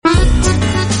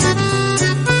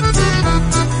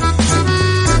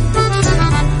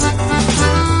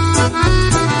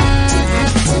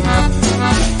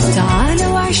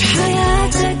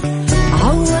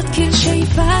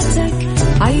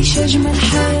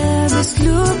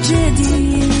بأسلوب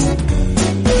جديد.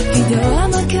 في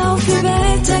دوامك أو في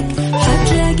بيتك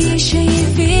حتلاقي شي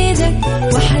يفيدك،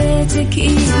 وحياتك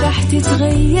إيه راح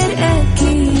تتغير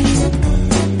أكيد.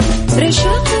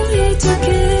 رشاق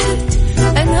ويتوكيت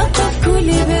أنا قف كل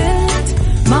بيت،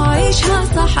 ما عيشها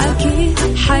صح أكيد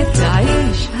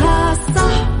حتعيشها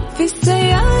صح. في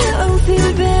السيارة أو في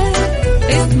البيت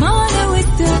اسمعنا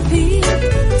والتوفيق،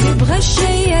 تبغى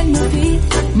الشيء المفيد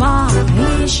ما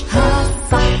عيشها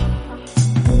صح.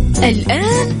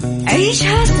 الآن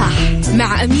عيشها صح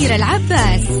مع أميرة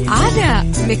العباس على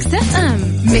ميكس اف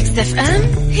ام. ميكس اف ام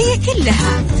هي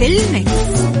كلها في الميكس.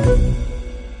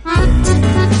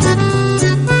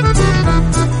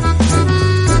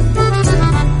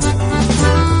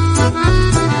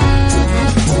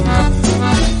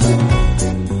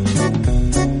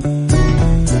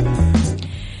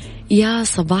 يا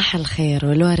صباح الخير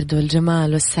والورد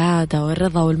والجمال والسعادة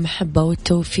والرضا والمحبة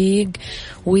والتوفيق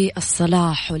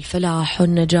والصلاح والفلاح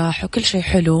والنجاح وكل شيء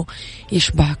حلو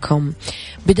يشبعكم.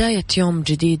 بداية يوم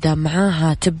جديدة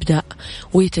معاها تبدأ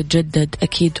ويتجدد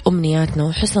أكيد أمنياتنا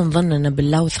وحسن ظننا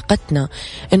بالله وثقتنا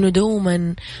أنه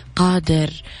دوما قادر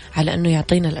على أنه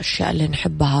يعطينا الأشياء اللي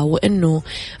نحبها، وأنه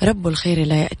رب الخير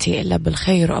لا يأتي إلا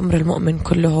بالخير، وأمر المؤمن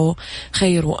كله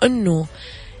خير، وأنه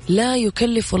لا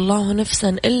يكلف الله نفسا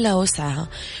إلا وسعها.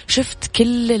 شفت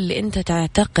كل اللي أنت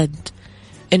تعتقد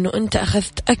أنه أنت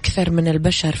أخذت أكثر من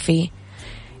البشر فيه،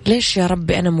 ليش يا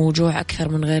ربي أنا موجوع أكثر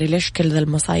من غيري؟ ليش كل ذا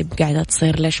المصايب قاعدة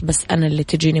تصير؟ ليش بس أنا اللي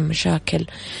تجيني مشاكل؟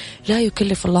 لا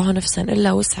يكلف الله نفسا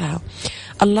إلا وسعها.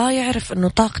 الله يعرف أنه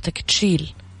طاقتك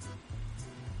تشيل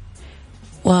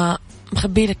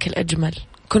ومخبي لك الأجمل،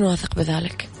 كن واثق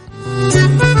بذلك.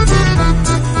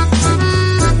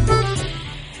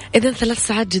 إذن 3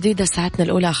 ساعات جديدة، ساعتنا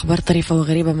الأولى أخبار طريفة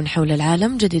وغريبة من حول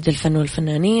العالم، جديد الفن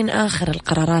والفنانين، آخر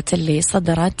القرارات اللي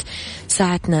صدرت.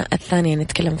 ساعتنا الثانية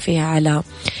نتكلم فيها على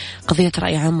قضية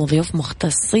رأي عام وضيوف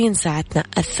مختصين. ساعتنا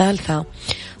الثالثة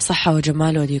صحة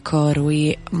وجمال وديكور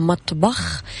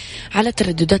ومطبخ. على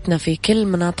تردداتنا في كل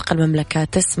مناطق المملكة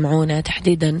تسمعونا،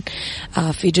 تحديدا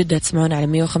في جدة تسمعونا على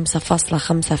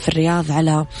 105.5، في الرياض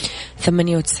على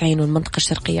 98، والمنطقة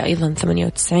الشرقية أيضا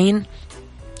 98.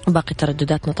 باقي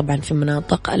تردداتنا طبعا في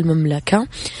مناطق المملكة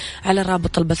على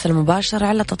رابط البث المباشر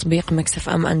على تطبيق ميكس اف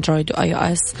ام اندرويد واي او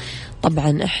اس.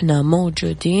 طبعا احنا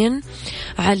موجودين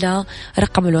على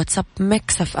رقم الواتساب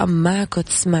ميكس اف ام معك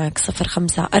وتسمعك 0548811700،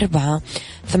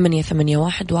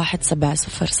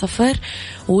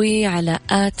 وعلى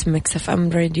آت ميكس اف ام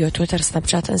راديو، تويتر، سناب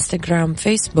شات، انستغرام،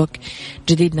 فيسبوك.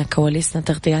 جديدنا، كواليسنا،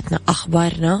 تغطياتنا،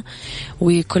 أخبارنا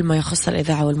وكل ما يخص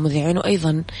الإذاعة والمذيعين.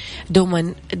 وأيضا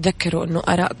دوما تذكروا أنه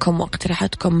آرائكم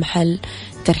واقتراحاتكم محل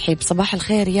ترحيب. صباح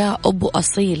الخير يا أبو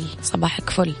أصيل، صباحك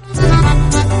فل.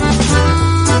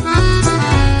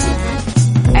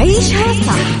 عيشها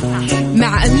صح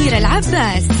مع أميرة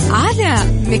العباس على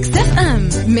ميكس اف ام.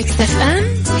 ميكس اف ام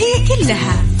هي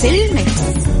كلها في الميكس.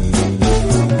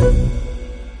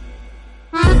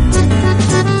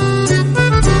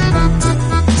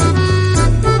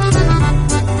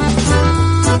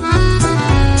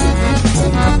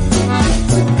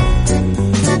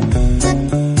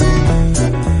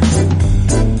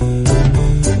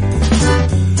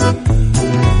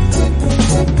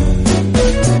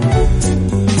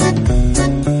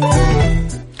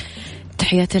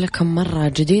 تحياتي لكم مرة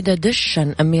جديدة.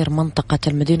 دشن أمير منطقة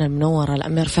المدينة المنورة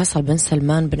الأمير فيصل بن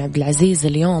سلمان بن عبد العزيز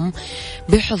اليوم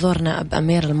بحضور نائب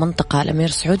أمير المنطقة الأمير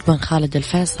سعود بن خالد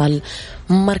الفيصل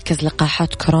مركز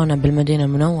لقاحات كورونا بالمدينة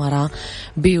المنورة،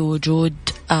 بوجود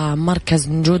مركز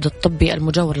نجود الطبي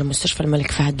المجاور لمستشفى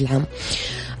الملك فهد العام.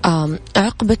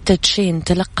 عقب التدشين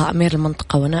تلقى أمير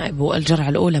المنطقة ونائبه الجرعة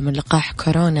الأولى من لقاح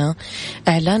كورونا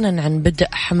إعلانا عن بدء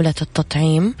حملة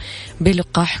التطعيم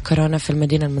بلقاح كورونا في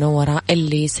المدينة المنورة،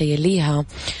 اللي سيليها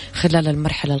خلال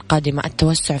المرحلة القادمة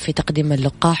التوسع في تقديم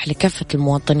اللقاح لكافة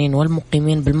المواطنين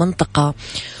والمقيمين بالمنطقة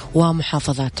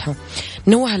ومحافظاتها.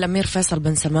 نوه الأمير فيصل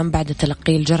بن سلمان بعد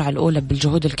تلقي الجرعة الأولى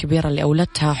بالجهود الكبيرة اللي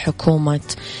أولتها حكومة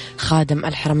خادم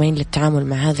الحرمين للتعامل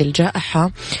مع هذه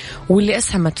الجائحة، واللي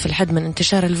أسهمت في الحد من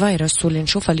انتشار الفيروس، واللي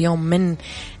نشوفه اليوم من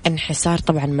انحسار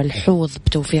طبعا ملحوظ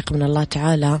بتوفيق من الله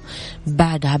تعالى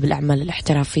بعدها بالأعمال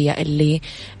الاحترافية اللي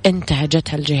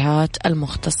انتهجتها الجهات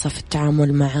المختصة في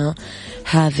التعامل مع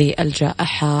هذه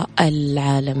الجائحة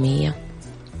العالمية.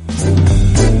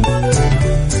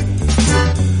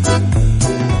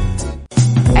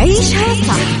 عيشها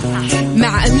صح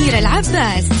مع أميرة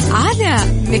العباس على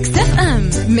ميكس اف ام.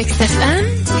 ميكس اف ام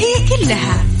هي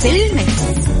كلها في الميكس.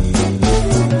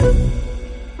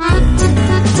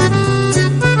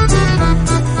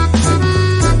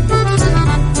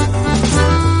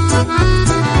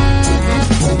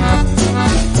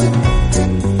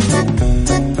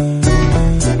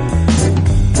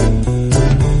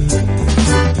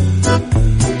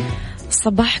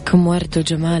 صباحكم ورد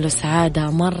وجمال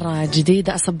وسعادة مرة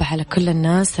جديدة. أصبح على كل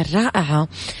الناس الرائعة.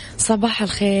 صباح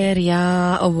الخير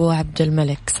يا أبو عبد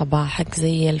الملك، صباحك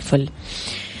زي الفل.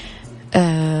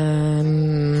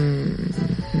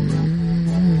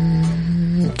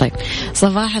 طيب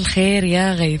صباح الخير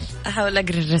يا غيث. أحاول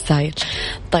أقرأ الرسائل.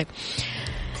 طيب،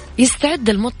 يستعد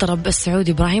المطرب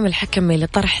السعودي إبراهيم الحكمي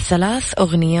لطرح 3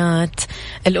 أغنيات،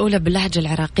 الأولى باللهجة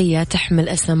العراقية تحمل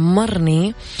اسم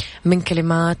مرني من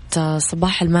كلمات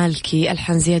صباح المالكي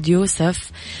ألحان زياد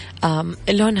يوسف،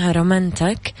 لونها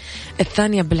رومانتك.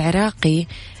 الثانية بالعراقي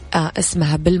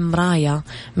اسمها بالمراية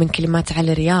من كلمات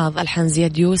علي رياض ألحان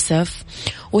زياد يوسف.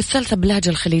 والثالثة باللهجة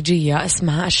الخليجية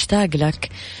اسمها أشتاق لك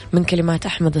من كلمات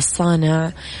أحمد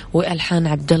الصانع وألحان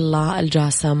عبد الله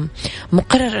الجاسم.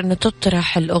 مقرر أنه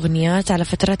تطرح الأغنيات على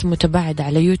فترات متباعدة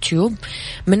على يوتيوب.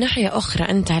 من ناحية أخرى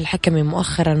انتهى الحكمي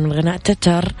مؤخرا من غناء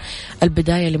تتر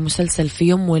البداية لمسلسل في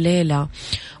يوم وليلة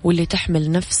واللي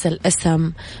تحمل نفس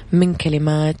الاسم من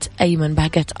كلمات أيمن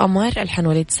بهجت قمر ألحان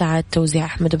وليد سعد توزيع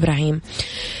أحمد إبراهيم.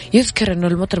 يذكر أنه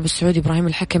المطرب السعودي إبراهيم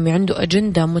الحكمي عنده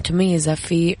أجندة متميزة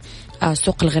في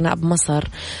سوق الغناء بمصر.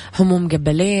 هموم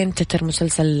قبلين، تتر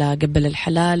مسلسل قبل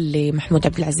الحلال لمحمود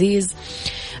عبد العزيز،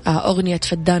 أغنية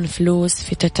فدان فلوس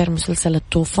في تتر مسلسل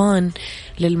الطوفان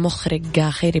للمخرج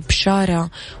خيري بشارة،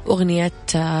 أغنية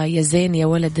يا زين يا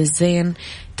ولد الزين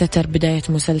تتر بداية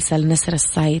مسلسل نسر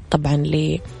الصعيد طبعا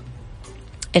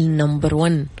للنمبر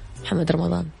 1 محمد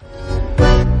رمضان.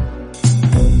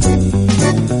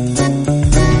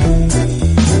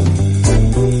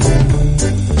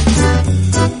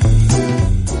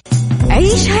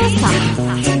 عيشها صح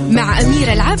مع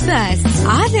أميرة العباس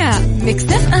على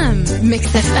مكسف أم.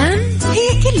 مكسف أم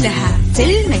هي كلها في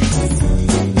المكس.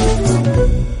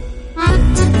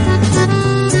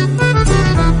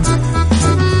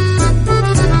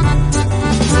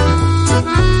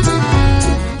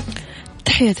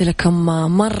 تحياتي لكم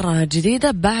مرة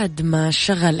جديدة. بعد ما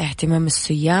شغل اهتمام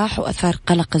السياح وأثار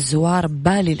قلق الزوار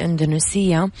ببالي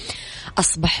الإندونيسية،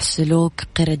 أصبح سلوك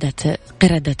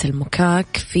قردة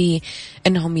المكاك في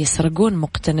أنهم يسرقون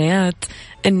مقتنيات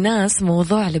الناس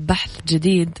موضوع لبحث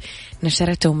جديد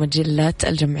نشرته مجلة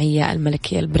الجمعية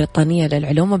الملكية البريطانية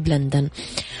للعلوم بلندن.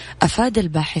 أفاد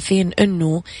الباحثين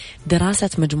أنه دراسة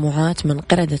مجموعات من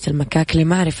قردة المكاك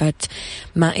لمعرفة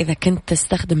ما إذا كنت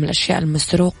تستخدم الأشياء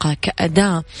المسروقة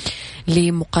كأداة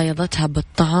لمقايضتها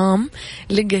بالطعام،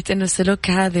 لقيت أن سلوك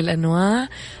هذه الأنواع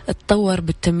اتطور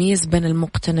بالتمييز بين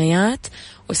المقتنيات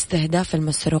واستهداف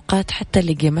المسروقات حتى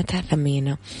اللي قيمتها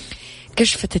ثمينة.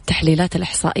 كشفت التحليلات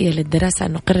الإحصائية للدراسة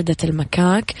أن قردة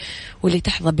المكاك واللي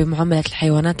تحظى بمعاملة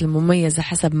الحيوانات المميزة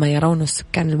حسب ما يرونه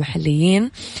السكان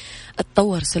المحليين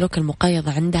اتطور سلوك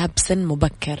المقايضة عندها بسن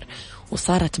مبكر،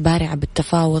 وصارت بارعة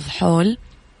بالتفاوض حول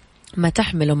ما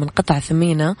تحمله من قطع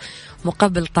ثمينة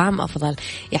مقابل طعام أفضل.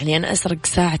 يعني أنا أسرق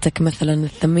ساعتك مثلا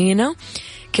الثمينة،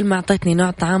 كل ما أعطيتني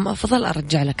نوع طعام أفضل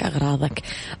أرجع لك أغراضك.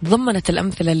 ضمنت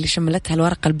الأمثلة اللي شملتها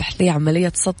الورقة البحثية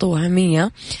عملية سطو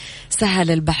وهمية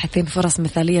سهل الباحثين فرص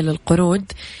مثالية للقروض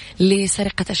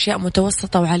لسرقة أشياء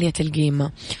متوسطة وعالية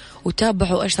القيمة،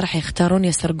 وتابعوا إيش راح يختارون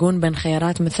يسرقون بين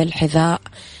خيارات مثل حذاء،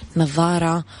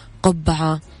 نظارة،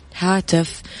 قبعة،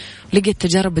 هاتف. لقيت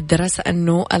تجارب الدراسة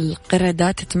أنه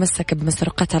القردة تتمسك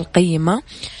بمسروقاتها القيمة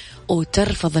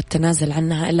وترفض التنازل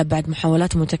عنها إلا بعد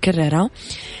محاولات متكررة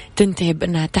تنتهي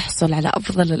بأنها تحصل على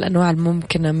أفضل الأنواع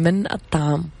الممكنة من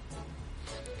الطعام.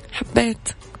 حبيت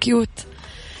كيوت.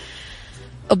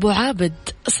 أبو عابد،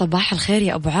 صباح الخير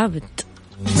يا أبو عابد.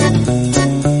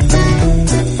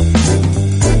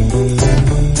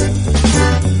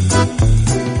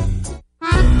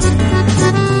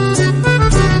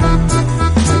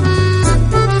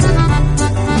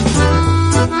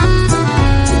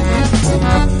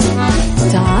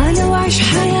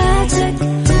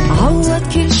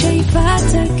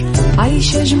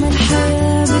 عيش أجمل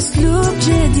حياة بأسلوب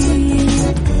جديد،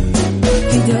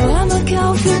 في دوامك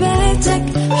أو في بيتك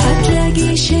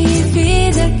حتلاقي شي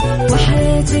يفيدك،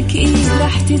 وحياتك إيه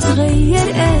راح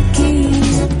تتغير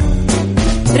أكيد.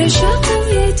 رشاق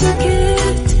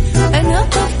ويتوكيت أنا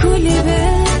في كل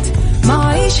بيت، ما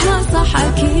عيشها صح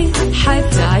أكيد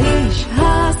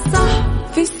حتعيشها صح،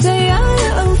 في السيارة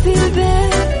أو في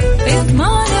البيت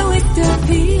اسمعنا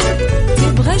والتوفيق،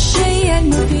 تبغى الشيء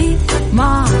المفيد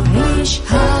ما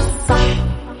عيشها صح.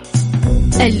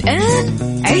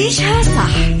 الآن عيشها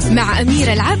صح مع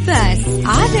أميرة العباس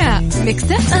على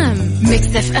مكسف أم.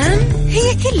 مكسف أم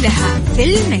هي كلها في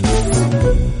المكس.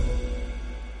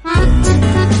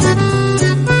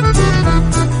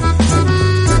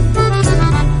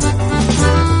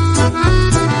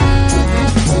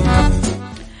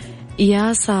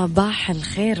 يا صباح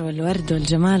الخير والورد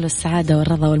والجمال والسعادة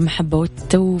والرضا والمحبة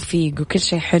والتوفيق وكل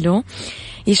شيء حلو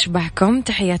يشبهكم.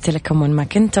 تحياتي لكم وين ما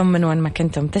كنتم، من وين ما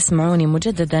كنتم تسمعوني.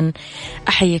 مجددا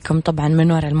أحييكم طبعا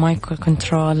من وراء المايكرو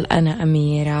كنترول. أنا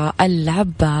أميرة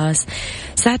العباس.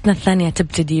 ساعتنا الثانية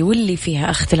تبتدي واللي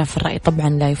فيها اختلاف الرأي طبعا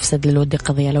لا يفسد للود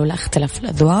قضية، لولا اختلاف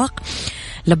الأذواق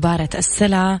لبارة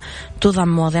السلع. توضع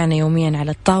مواضيعنا يوميا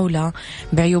على الطاولة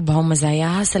بعيوبها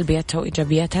ومزاياها، سلبياتها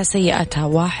وإيجابياتها، سيئاتها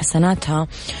وحسناتها.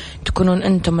 تكونون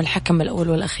أنتم الحكم الأول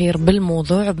والأخير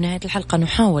بالموضوع، وبنهاية الحلقة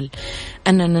نحاول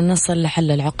أننا نصل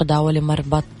لحل العقدة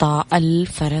ولمربط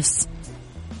الفرس.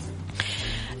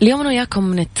 اليوم أنا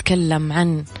وياكم نتكلم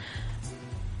عن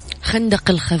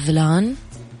خندق الخذلان.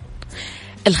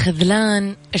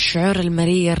 الخذلان الشعور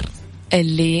المرير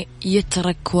اللي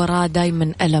يترك وراه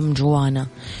دايما ألم جوانا،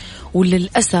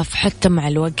 وللأسف حتى مع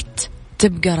الوقت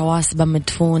تبقى رواسبه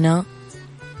مدفونة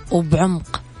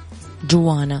وبعمق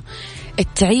جوانا،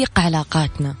 تعيق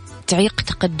علاقاتنا، تعيق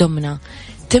تقدمنا،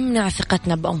 تمنع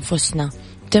ثقتنا بأنفسنا،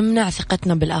 تمنع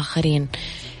ثقتنا بالآخرين.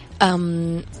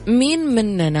 مين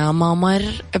مننا ما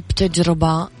مر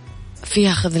بتجربة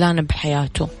فيها خذلان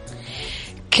بحياته؟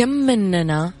 كم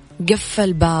مننا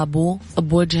قفل بابه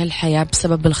بوجه الحياة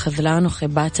بسبب الخذلان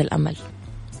وخيبات الأمل؟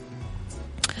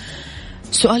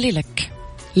 سؤالي لك،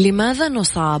 لماذا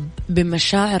نصاب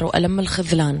بمشاعر وألم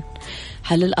الخذلان؟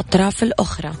 هل الأطراف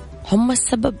الأخرى هم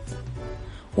السبب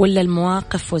ولا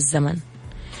المواقف والزمن؟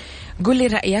 قولي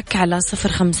رأيك على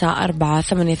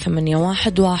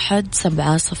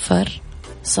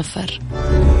 0548811700.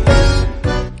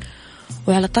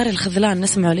 وعلى طاري الخذلان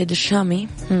نسمع وليد الشامي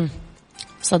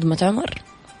صدمة عمر.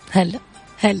 هلا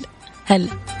هلا هلا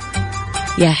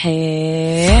يا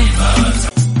حيه.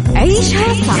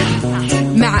 عيشها صح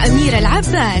مع أميرة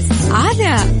العباس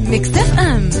على مكسف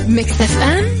أم. مكسف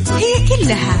أم هي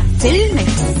كلها في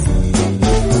المكس.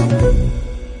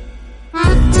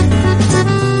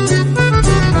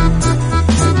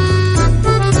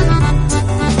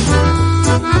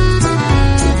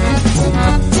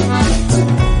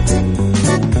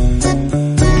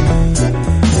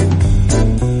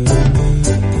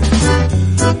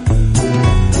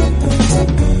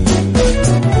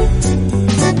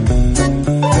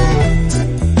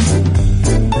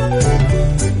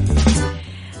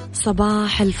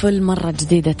 صباح الفل مرة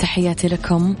جديدة، تحياتي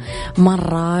لكم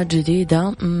مرة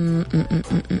جديدة.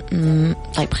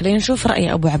 طيب خلينا نشوف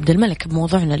رأي أبو عبد الملك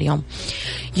بموضوعنا اليوم.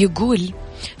 يقول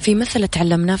في مثل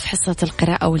تعلمناه في حصة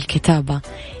القراءة والكتابة: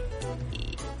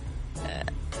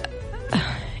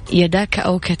 يداك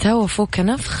أو كتا وفوك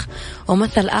نفخ.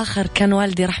 ومثل آخر كان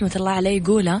والدي رحمة الله عليه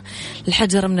يقوله: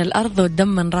 الحجر من الأرض والدم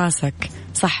من راسك.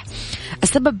 صح،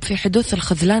 السبب في حدوث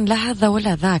الخذلان لا هذا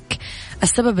ولا ذاك.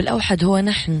 السبب الأوحد هو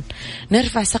نحن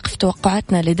نرفع سقف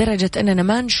توقعاتنا لدرجة أننا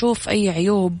ما نشوف أي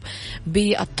عيوب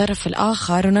بالطرف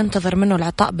الآخر وننتظر منه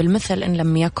العطاء بالمثل إن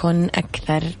لم يكن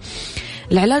أكثر.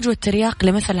 العلاج والترياق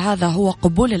لمثل هذا هو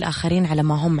قبول الآخرين على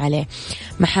ما هم عليه،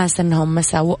 محاسنهم،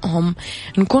 مساوئهم،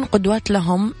 نكون قدوات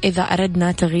لهم إذا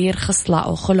أردنا تغيير خصلة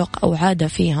أو خلق أو عادة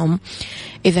فيهم،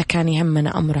 إذا كان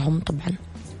يهمنا أمرهم طبعا.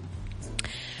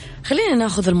 خلينا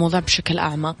ناخذ الموضوع بشكل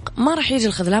أعمق. ما رح يجي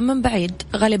الخذلان من بعيد،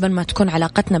 غالبا ما تكون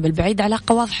علاقتنا بالبعيد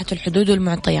علاقة واضحة الحدود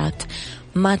والمعطيات،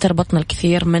 ما تربطنا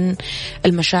الكثير من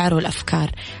المشاعر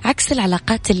والأفكار، عكس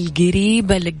العلاقات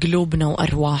القريبة لقلوبنا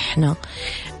وأرواحنا،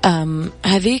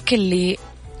 هذيك اللي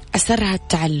أسرها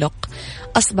التعلق.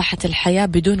 أصبحت الحياة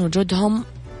بدون وجودهم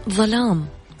ظلام،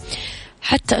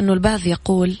 حتى أنه البعض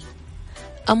يقول: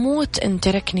 أموت إن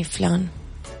تركني فلان.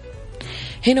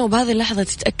 هنا وبهذه اللحظة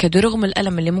تتأكد رغم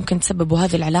الألم اللي ممكن تسببه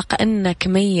هذه العلاقة أنك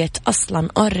ميت أصلا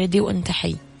already وأنت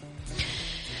حي.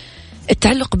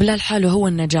 التعلق بالله لحاله هو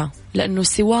النجاة، لأنه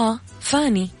سواه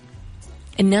فاني.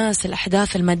 الناس،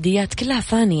 الأحداث، الماديات كلها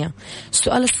فانية.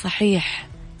 السؤال الصحيح: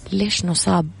 ليش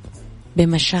نصاب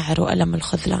بمشاعر وألم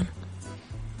الخذلان؟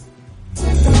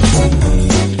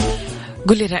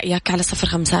 قولي رأيك على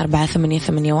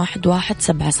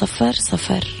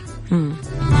 0548811700.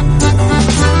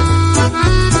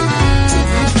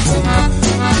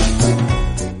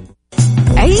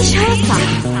 عيشها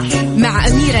صح مع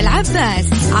أميرة العباس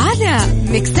على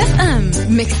مكسف أم.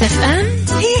 مكسف أم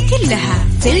هي كلها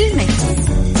في المكس.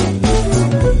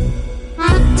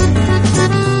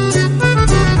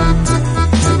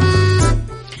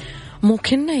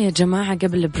 ممكننا يا جماعة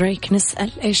قبل البريك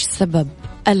نسأل إيش سبب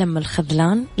ألم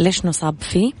الخذلان؟ ليش نصاب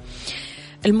فيه؟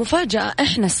 المفاجأة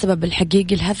إحنا السبب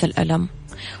الحقيقي لهذا الألم،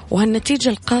 وهالنتيجة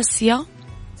القاسية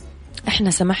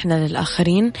إحنا سمحنا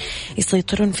للآخرين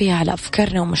يسيطرون فيها على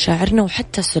أفكارنا ومشاعرنا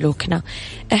وحتى سلوكنا.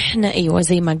 إحنا أيوة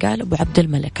زي ما قال أبو عبد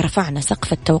الملك، رفعنا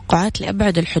سقف التوقعات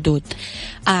لأبعد الحدود،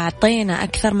 أعطينا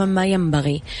أكثر مما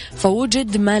ينبغي،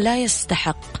 فوجد ما لا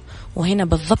يستحق، وهنا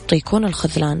بالضبط يكون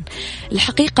الخذلان.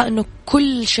 الحقيقة أنه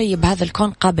كل شيء بهذا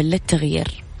الكون قابل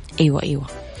للتغيير. أيوة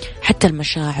حتى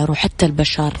المشاعر وحتى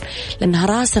البشر، لأنها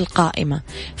رأس القائمة.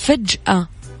 فجأة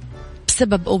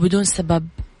بسبب أو بدون سبب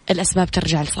الأسباب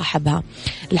ترجع لصاحبها.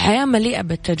 الحياة مليئة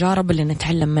بالتجارب اللي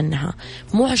نتعلم منها،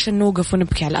 مو عشان نوقف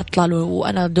ونبكي على الأطلال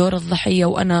وأنا دور الضحية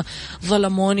وأنا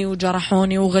ظلموني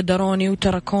وجرحوني وغدروني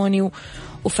وتركوني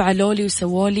وفعلولي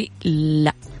وسوولي.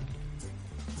 لا،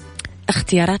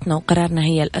 اختياراتنا وقرارنا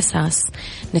هي الأساس.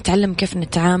 نتعلم كيف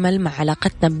نتعامل مع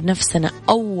علاقتنا بنفسنا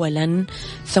أولا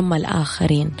ثم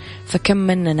الآخرين. فكم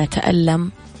مننا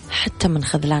نتألم حتى من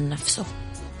خذلان نفسه.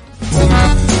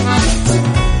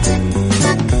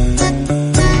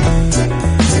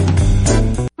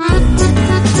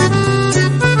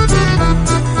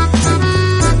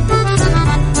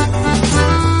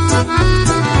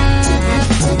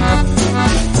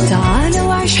 تعال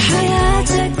وعيش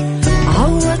حياتك،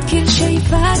 عوض كل شي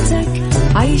فاتك،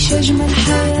 عيش أجمل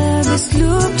حياة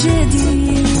بأسلوب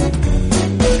جديد.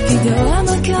 في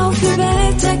دوامك أو في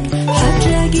بيتك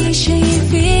حتلاقي شي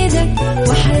يفيدك،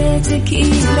 وحياتك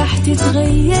إيه راح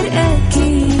تتغير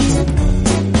أكيد.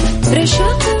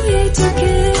 رشاق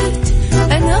ويتوكيت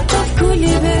أنا قف كل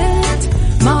بيت،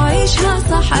 ما عيشها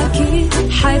صح أكيد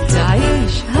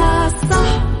حتعيشها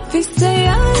صح. في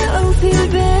السيارة أو في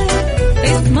البيت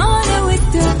اسمعنا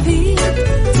والتوفيق،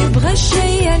 تبغى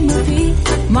الشيء المفيد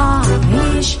ما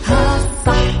عيشها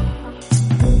صح.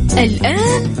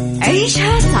 الآن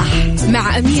عيشها صح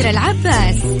مع أميرة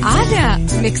العباس على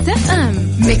ميكس اف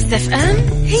ام. ميكس اف ام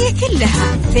هي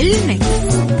كلها في الميكس.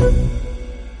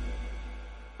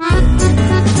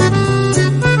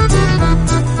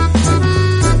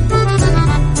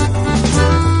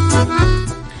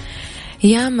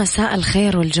 يا مساء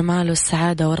الخير والجمال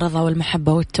والسعادة والرضا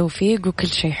والمحبة والتوفيق وكل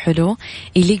شيء حلو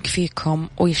يليق فيكم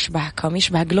ويشبهكم،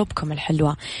 يشبه قلوبكم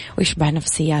الحلوة ويشبه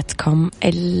نفسياتكم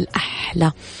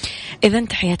الأحلى. إذن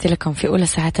تحياتي لكم في أولى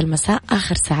ساعات المساء،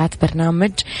 آخر ساعات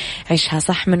برنامج عيشها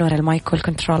صح. من وراء المايك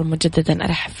والكنترول مجددا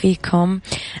أرحب فيكم،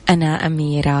 أنا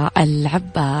أميرة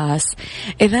العباس.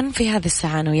 إذن في هذه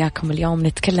الساعة أنا وياكم اليوم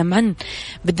نتكلم عن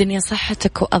بالدنيا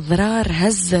صحتك وأضرار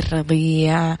هز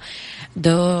الرضيع.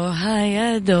 دوها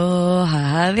يا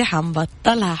دوها هذه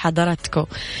حنبطلها حضرتكم.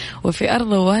 وفي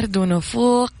أرض ورد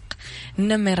ونفوق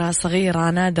نمرة صغيرة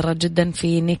نادرة جدا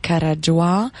في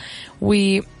نيكاراجوا،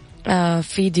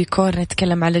 وفي ديكور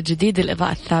نتكلم على جديد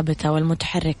الإضاءة الثابتة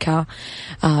والمتحركة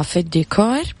في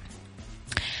الديكور.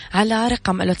 على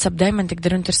رقم الواتساب دايما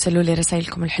تقدرون ترسلوا لي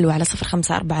رسائلكم الحلوة على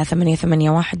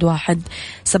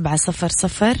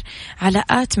 0548811700، على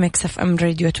ميكس اف ام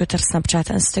راديو، تويتر، سناب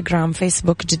شات، انستغرام،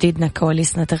 فيسبوك. جديدنا،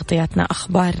 كواليسنا، تغطياتنا،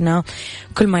 أخبارنا،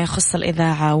 كل ما يخص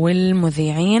الإذاعة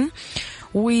والمذيعين.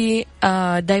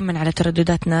 ودايما على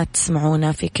تردداتنا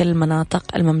تسمعونا في كل مناطق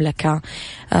المملكة،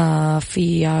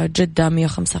 في جدة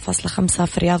 105.5،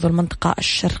 في الرياض والمنطقة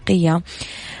الشرقية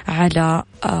على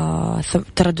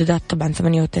ترددات طبعا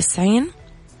 98،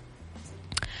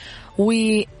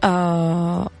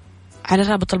 على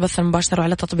رابط البث المباشر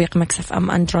وعلى تطبيق ميكس اف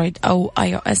ام اندرويد أو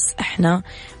اي او اس. احنا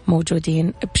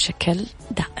موجودين بشكل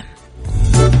دائم.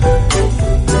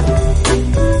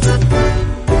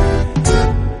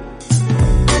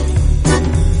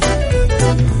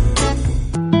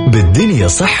 بالدنيا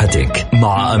صحتك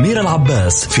مع أميرة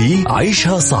العباس في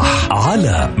عيشها صح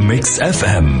على ميكس اف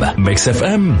ام. ميكس اف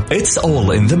ام it's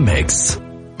all in the mix.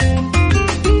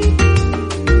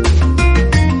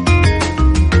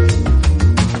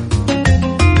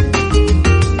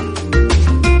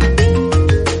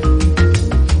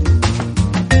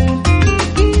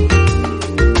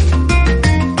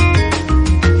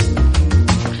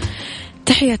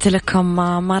 تحياتي لكم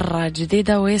مرة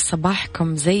جديدة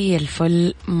وصباحكم زي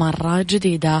الفل مرة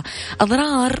جديدة.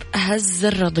 أضرار هز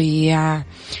الرضيع،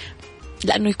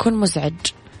 لأنه يكون مزعج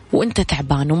وأنت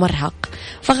تعبان ومرهق،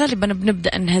 فغالبا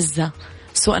بنبدأ نهزه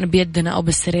سواء بيدنا أو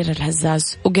بالسرير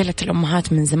الهزاز. وقالت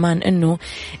الأمهات من زمان أنه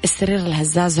السرير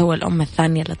الهزاز هو الأم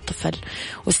الثانية للطفل،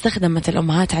 واستخدمت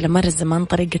الأمهات على مر الزمان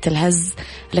طريقة الهز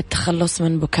للتخلص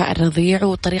من بكاء الرضيع،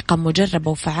 وطريقة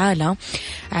مجربة وفعالة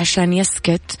عشان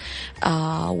يسكت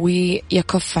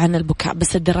ويكف عن البكاء.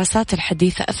 بس الدراسات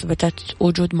الحديثة أثبتت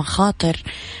وجود مخاطر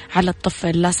على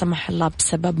الطفل لا سمح الله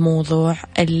بسبب موضوع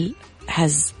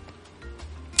الهز.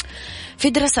 في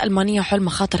دراسة ألمانية حول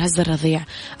مخاطر هز الرضيع،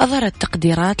 أظهرت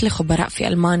تقديرات لخبراء في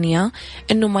ألمانيا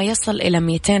أنه ما يصل إلى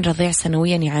 200 رضيع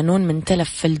سنويا يعانون من تلف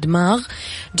في الدماغ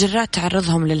جراء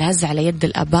تعرضهم للهز على يد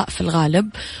الآباء في الغالب.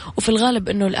 وفي الغالب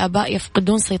أنه الآباء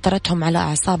يفقدون سيطرتهم على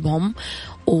أعصابهم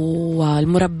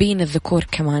والمربين الذكور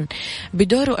كمان.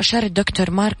 بدوره أشار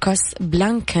الدكتور ماركوس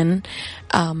بلانكن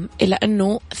إلى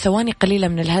أنه ثواني قليلة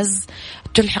من الهز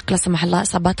تلحق لا سمح الله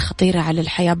إصابات خطيرة على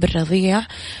الحياة بالرضيع،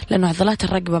 لأنه عضلات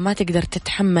الرقبة ما تقدر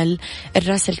تتحمل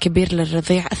الرأس الكبير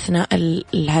للرضيع أثناء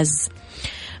الهز.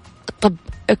 طب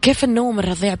كيف النوم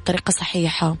الرضيع بطريقة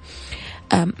صحيحة؟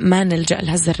 ما نلجأ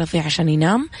الهز الرضيع عشان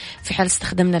ينام. في حال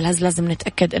استخدمنا الهز لازم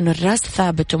نتأكد أنه الراس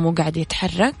ثابت ومو قاعد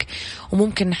يتحرك،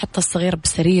 وممكن نحط الصغير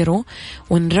بسريره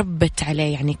ونربط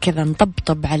عليه، يعني كذا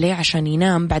نطبطب عليه عشان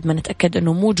ينام بعد ما نتأكد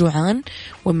أنه مو جوعان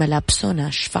وملابسه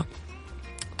ناشفة.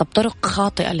 طب طرق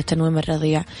خاطئة لتنويم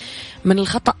الرضيع: من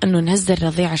الخطأ أنه نهز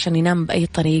الرضيع عشان ينام بأي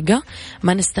طريقة.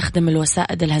 ما نستخدم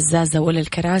الوسائد الهزازة ولا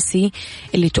الكراسي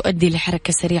اللي تؤدي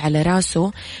لحركة سريعة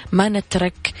لراسه. ما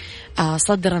نترك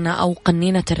صدرنا أو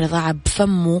قنينة الرضاعة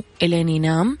بفمه إلين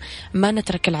ينام. ما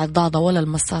نترك العضاضة ولا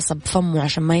المصاصة بفمه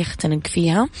عشان ما يختنق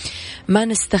فيها. ما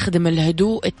نستخدم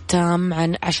الهدوء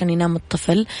التام عشان ينام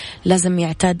الطفل، لازم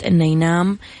يعتاد أنه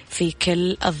ينام في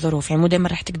كل الظروف، يعني مو دايما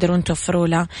رح تقدرون توفروا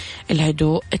له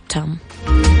الهدوء التام.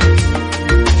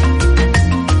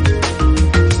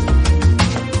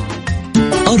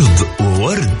 أرض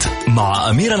وورد مع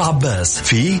أميرة العباس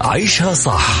في عيشها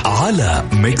صح على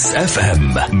ميكس اف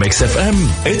ام. ميكس اف ام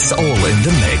it's all in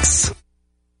the mix.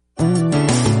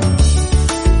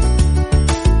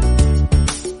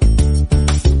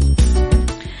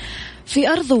 في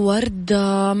أرض وورد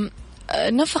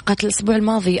نفقت الأسبوع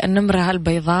الماضي النمرة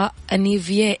البيضاء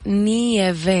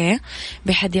نييفي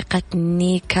بحديقة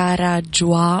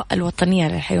نيكاراجوا الوطنية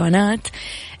للحيوانات،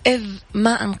 إذ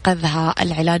ما أنقذها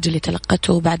العلاج اللي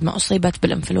تلقته بعد ما أصيبت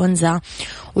بالإنفلونزا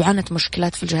وعانت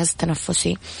مشكلات في الجهاز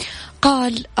التنفسي.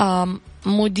 قال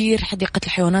مدير حديقة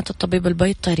الحيوانات الطبيب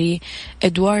البيطري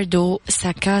إدواردو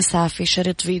ساكاسا في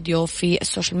شريط فيديو في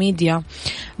السوشيال ميديا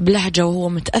بلهجة وهو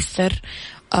متأثر،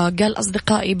 قال: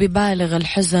 أصدقائي، ببالغ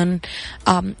الحزن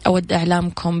أود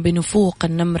إعلامكم بنفوق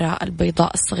النمرة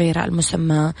البيضاء الصغيرة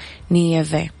المسمى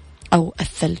نييفي أو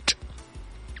الثلج.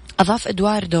 أضاف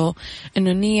إدواردو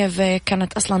أنه نييفي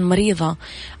كانت أصلا مريضة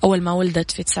أول ما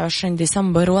ولدت في 29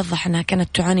 ديسمبر، ووضح أنها كانت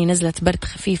تعاني نزلة برد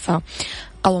خفيفة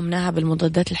قومناها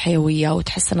بالمضادات الحيوية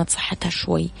وتحسنت صحتها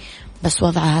شوي، بس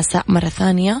وضعها ساء مرة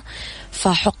ثانية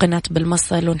فحقنت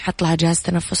بالمصل ونحط لها جهاز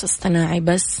تنفس اصطناعي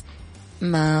بس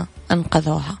ما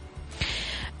أنقذوها.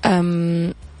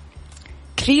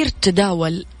 كثير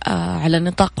تداول على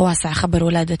نطاق واسع خبر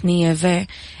ولادة نييفي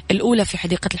الأولى في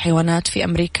حديقة الحيوانات في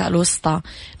أمريكا الوسطى،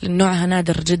 لأنها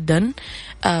نادر جدا.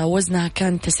 وزنها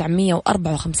كان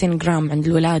 954 جرام عند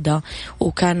الولادة،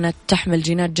 وكانت تحمل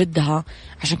جينات جدها،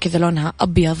 عشان كذا لونها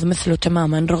أبيض مثله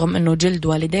تماما، رغم أنه جلد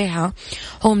والديها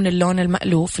هو من اللون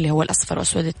المألوف اللي هو الأصفر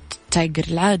وأسود التايجر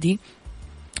العادي.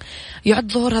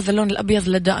 يعد ظهور هذا اللون الأبيض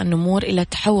لدى النمور إلى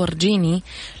تحور جيني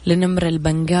لنمر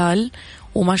البنغال،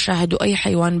 وما شاهدوا أي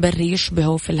حيوان بري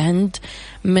يشبهه في الهند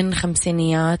من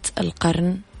خمسينيات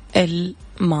القرن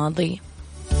الماضي.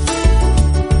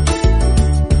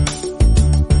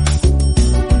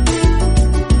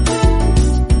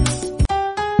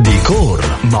 ديكور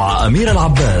مع أميرة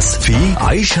العباس في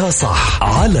عيشها صح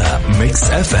على ميكس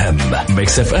اف ام.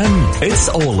 ميكس اف ام it's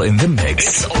all in the mix.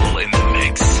 It's all in the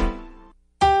mix.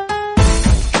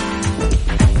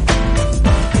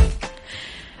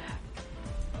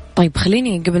 طيب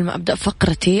خليني قبل ما أبدأ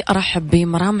فقرتي أرحب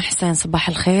بمرام حسين. صباح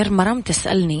الخير. مرام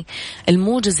تسألني: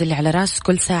 الموجز اللي على راس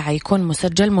كل ساعة يكون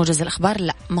مسجل موجز الأخبار؟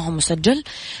 لا، ما هو مسجل.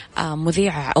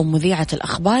 مذيع أو مذيعة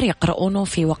الأخبار يقرؤونه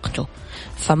في وقته،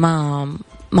 فما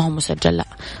هو مسجل. لا.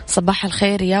 صباح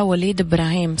الخير يا وليد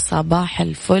إبراهيم. صباح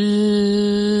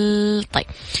الفل. طيب،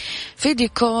 في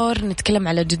ديكور نتكلم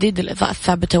على جديد الإضاءة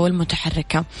الثابتة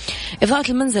والمتحركة.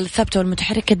 إضاءة المنزل الثابتة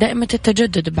والمتحركة دائمة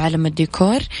التجدد بعالم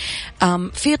الديكور.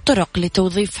 في طرق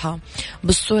لتوظيفها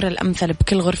بالصورة الأمثل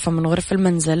بكل غرفة من غرف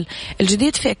المنزل.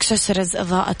 الجديد في إكسسوارز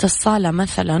إضاءة الصالة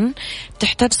مثلا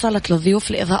تحتاج صالة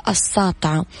الضيوف لإضاءة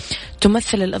الساطعة،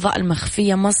 تمثل الإضاءة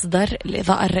المخفية مصدر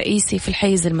الإضاءة الرئيسي في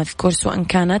الحيز المذكور، سواء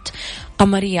كانت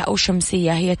قمرية أو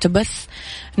شمسية. هي تبث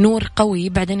نور قوي.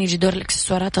 بعدين يجي دور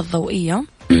الإكسسوارات الضوئية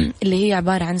اللي هي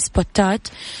عبارة عن سبوتات،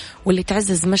 واللي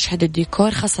تعزز مشهد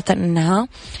الديكور، خاصة أنها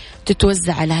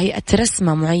تتوزع على هيئة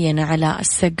رسمة معينة على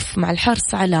السقف، مع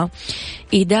الحرص على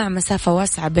إيداع مسافة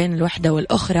واسعة بين الوحدة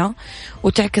والأخرى،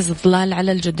 وتعكس الظلال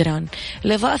على الجدران.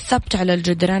 الإضاءة الثابتة على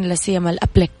الجدران لا سيما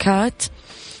الأبليكات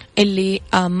اللي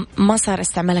ما صار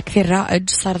استعمالها كثير رائج،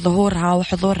 صار ظهورها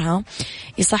وحضورها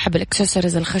يصاحب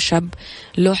الإكسسوارز الخشب،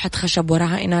 لوحة خشب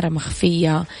وراها إنارة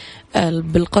مخفية،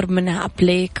 بالقرب منها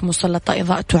أبليك مسلطة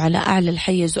إضاءته على أعلى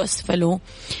الحيز وأسفله،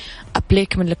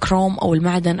 أبليك من الكروم أو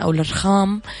المعدن أو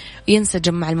الرخام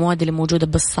ينسجم مع المواد اللي موجودة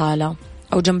بالصالة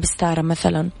أو جنب ستارة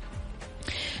مثلا.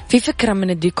 في فكرة من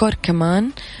الديكور كمان،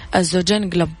 الزوجين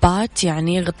قلبات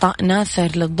يعني غطاء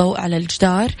ناثر للضوء على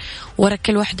الجدار، ورا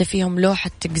كل واحدة فيهم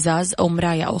لوحة قزاز أو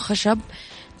مراية أو خشب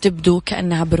تبدو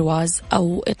كأنها برواز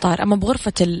أو إطار. أما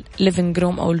بغرفة الليفينج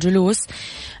روم أو الجلوس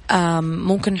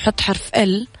ممكن نحط حرف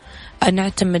L،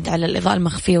 نعتمد على الإضاءة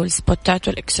المخفية والسبوتات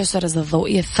والإكسسوارز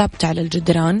الضوئية الثابتة على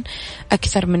الجدران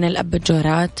أكثر من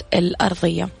الأباجورات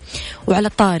الأرضية. وعلى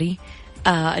طاري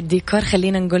الديكور،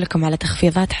 خلينا نقول لكم على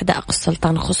تخفيضات حدائق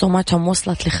السلطان، خصوماتهم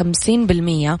وصلت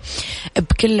 50%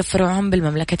 بكل فروعهم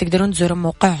بالمملكة. تقدرون تزورون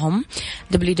موقعهم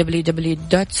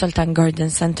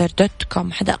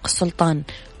www.sultangardencenter.com. حدائق السلطان،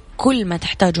 كل ما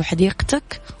تحتاجه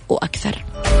حديقتك وأكثر.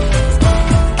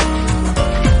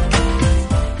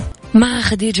 مع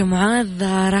خديجة معاذ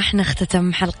راح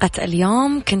نختتم حلقة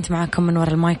اليوم. كنت معكم من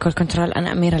وراء المايك والكنترول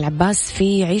أنا أميرة العباس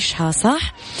في عيشها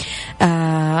صح.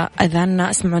 أذن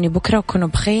اسمعوني بكرة وكونوا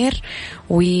بخير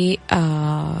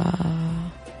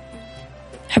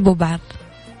حبوا بعض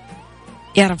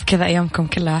يا رب، كذا أيامكم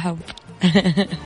كلها حب.